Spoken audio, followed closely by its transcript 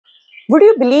Would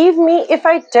you believe me if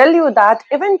I tell you that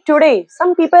even today,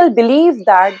 some people believe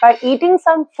that by eating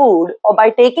some food or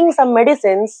by taking some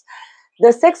medicines,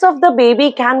 the sex of the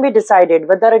baby can be decided,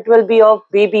 whether it will be a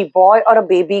baby boy or a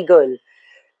baby girl.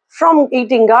 From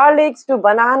eating garlics to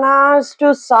bananas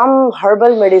to some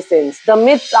herbal medicines, the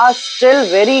myths are still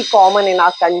very common in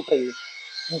our country.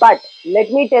 But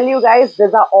let me tell you guys,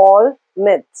 these are all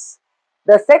myths.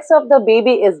 The sex of the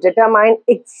baby is determined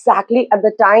exactly at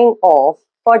the time of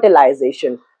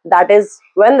fertilization. That is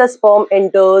when the sperm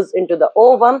enters into the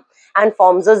ovum and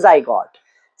forms a zygote.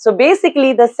 So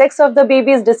basically, the sex of the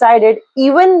baby is decided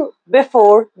even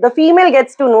before the female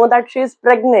gets to know that she is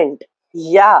pregnant.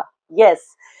 Yeah, yes.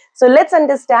 So let's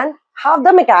understand how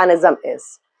the mechanism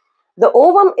is. The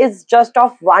ovum is just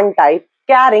of one type,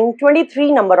 carrying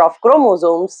 23 number of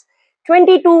chromosomes,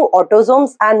 22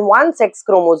 autosomes and one sex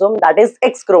chromosome, that is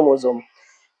X chromosome.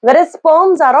 Whereas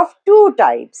sperms are of two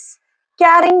types,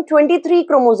 carrying 23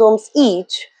 chromosomes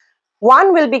each.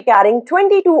 One will be carrying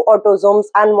 22 autosomes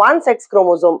and one sex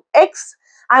chromosome X,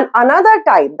 and another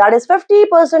type, that is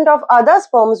 50% of other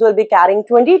sperms, will be carrying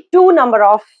 22 number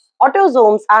of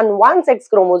autosomes and one sex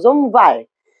chromosome Y.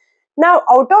 Now,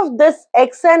 out of this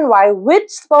X and Y, which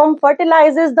sperm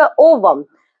fertilizes the ovum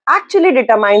actually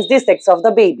determines the sex of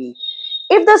the baby.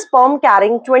 If the sperm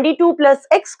carrying 22 plus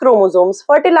X chromosomes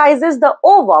fertilizes the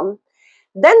ovum,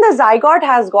 then the zygote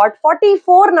has got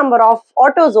 44 number of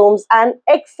autosomes and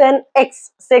X and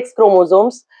X sex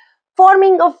chromosomes,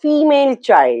 forming a female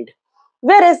child.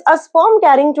 Whereas a sperm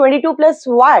carrying 22 plus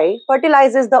Y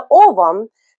fertilizes the ovum,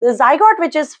 the zygote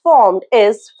which is formed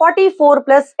is 44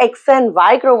 plus X and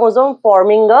Y chromosome,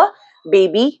 forming a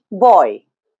baby boy.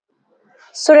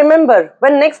 So remember,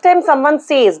 when next time someone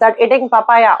says that eating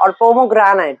papaya or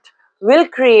pomegranate will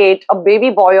create a baby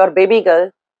boy or baby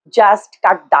girl, just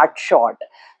cut that short.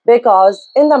 Because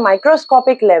in the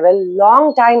microscopic level,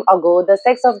 long time ago, the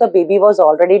sex of the baby was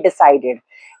already decided.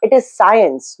 It is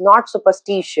science, not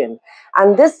superstition.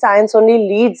 And this science only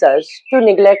leads us to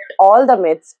neglect all the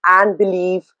myths and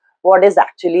believe what is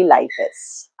actually life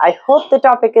is. I hope the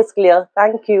topic is clear.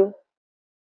 Thank you.